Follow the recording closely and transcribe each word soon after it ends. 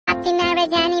Happy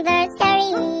marriage anniversary.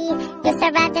 You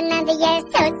survived another year,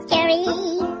 so scary.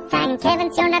 Frank and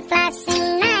Kevin's you're not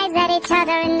flashing eyes at each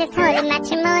other in this holy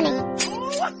matrimony.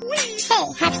 Hey,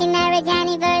 happy marriage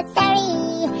anniversary.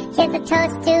 Here's a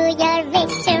toast to your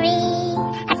victory.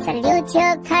 I salute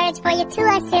your courage, for you two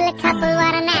are still a couple.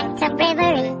 What an act of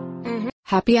bravery.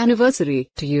 Happy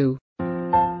anniversary to you.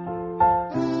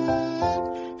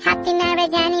 Happy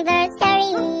marriage anniversary.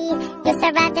 You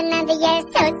survived another year,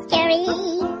 so scary.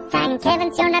 Frank and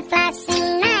Kevin's you're not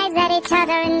flashing eyes at each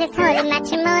other in this holy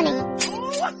matrimony.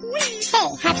 Hey,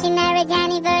 happy marriage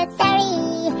anniversary.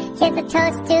 Here's a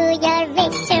toast to your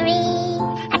victory.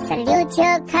 I salute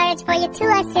your courage, for you two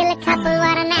are still a couple.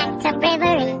 What an act of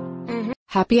bravery.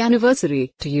 Happy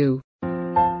anniversary to you.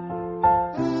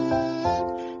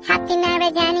 Happy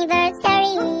marriage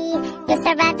anniversary. You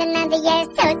survived another year,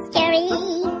 so scary.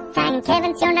 Frank and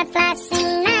Kevin's you're not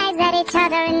flashing eyes at each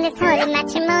other in this holy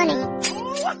matrimony.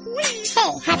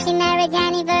 Hey, happy marriage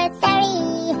anniversary.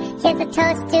 Here's a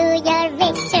toast to your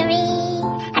victory.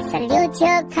 I salute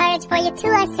your courage, for you two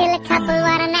are still a couple.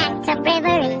 What an act of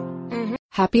bravery.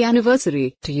 Happy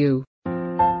anniversary to you.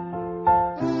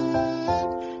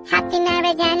 Happy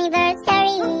marriage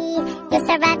anniversary. You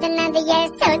survived another year,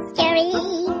 so scary.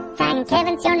 Frank and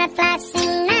Kevin's you're not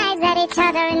flashing eyes at each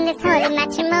other in this holy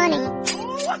matrimony.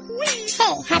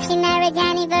 Hey, happy marriage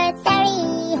anniversary.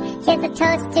 Here's a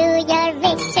toast to your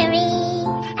victory.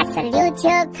 I salute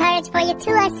your courage, for you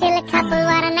two are still a couple.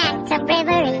 What an act of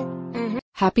bravery.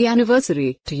 Happy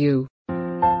anniversary to you.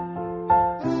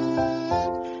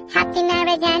 Happy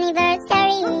marriage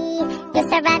anniversary. You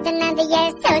survived another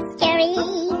year, so scary.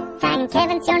 Frank and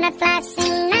Kevin's you're not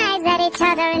flashing eyes at each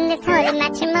other in this holy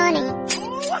matrimony.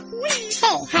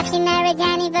 Hey, happy marriage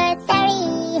anniversary.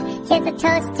 Here's a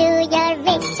toast to your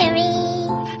victory.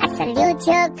 I salute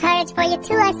your courage, for you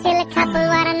two are still a couple.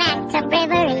 What an act of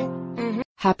bravery.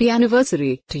 Happy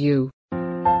anniversary to you.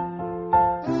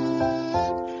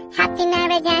 Happy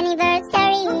marriage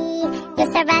anniversary. You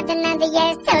survived another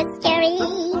year, so scary.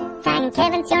 Frank and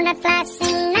Kevin's you're not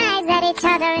flashing eyes at each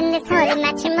other in this holy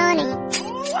matrimony.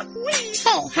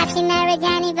 Hey, happy marriage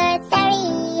anniversary.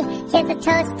 Here's a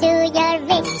toast to your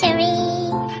victory.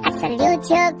 I salute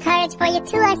your courage, for you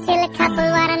two are still a couple.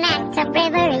 What an act of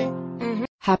bravery.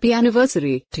 Happy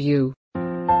anniversary to you.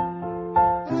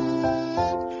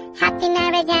 Happy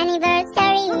marriage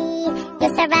anniversary.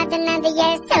 You survived another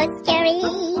year, so scary.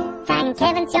 Frank and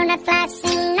Kevin's you're not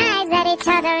flashing eyes at each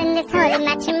other in this holy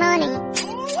matrimony.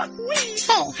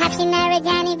 Hey, happy marriage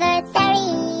anniversary.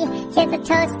 Here's a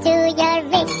toast to your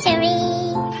victory.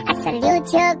 I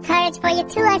salute your courage, for you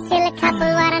two are still a couple.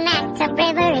 What an act of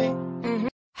bravery.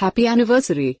 Happy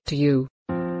anniversary to you.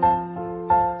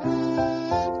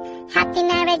 Happy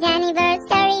marriage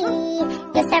anniversary.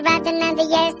 You survived another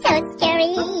year, so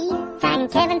scary. Frank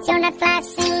and Kevin's you're not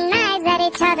flashing eyes at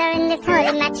each other in this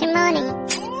holy matrimony.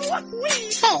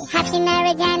 Hey, happy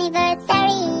marriage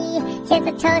anniversary. Here's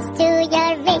a toast to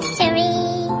your victory.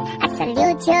 I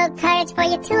salute your courage, for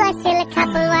you two are still a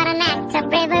couple. What an act of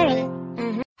bravery.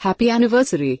 Happy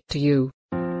anniversary to you.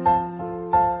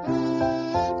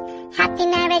 Happy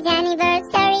marriage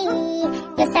anniversary.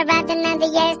 You survived another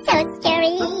year, so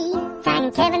scary. Frank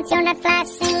and Kevin's you're not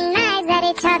flashing eyes at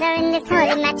each other in this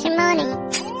holy matrimony.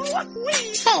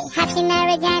 Hey, happy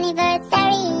marriage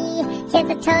anniversary. Here's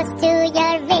a toast to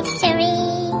your victory.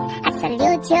 I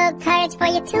salute your courage, for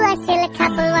you two are still a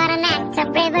couple. What an act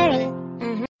of bravery.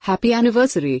 Happy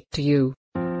anniversary to you.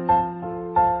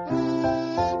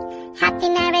 Happy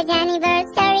marriage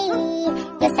anniversary.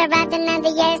 You survived another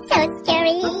year, so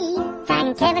scary. Frank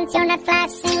and Kevin's you're not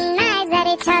flashing eyes at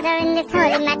each other in this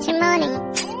holy matrimony.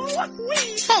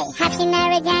 Hey, happy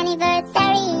marriage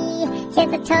anniversary.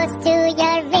 Here's a toast to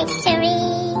your victory.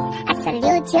 I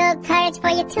salute your courage, for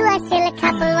you two are still a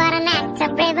couple. What an act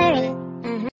of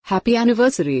bravery. Happy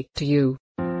anniversary to you.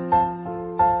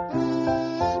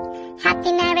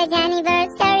 Happy marriage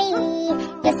anniversary.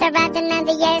 You survived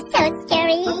another year, so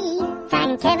scary.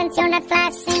 Frank and Kevin's you're not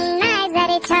flashing eyes at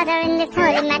each other in this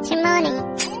holy matrimony.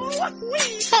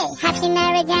 Hey, happy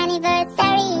marriage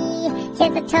anniversary.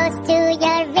 Here's a toast to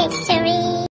your victory.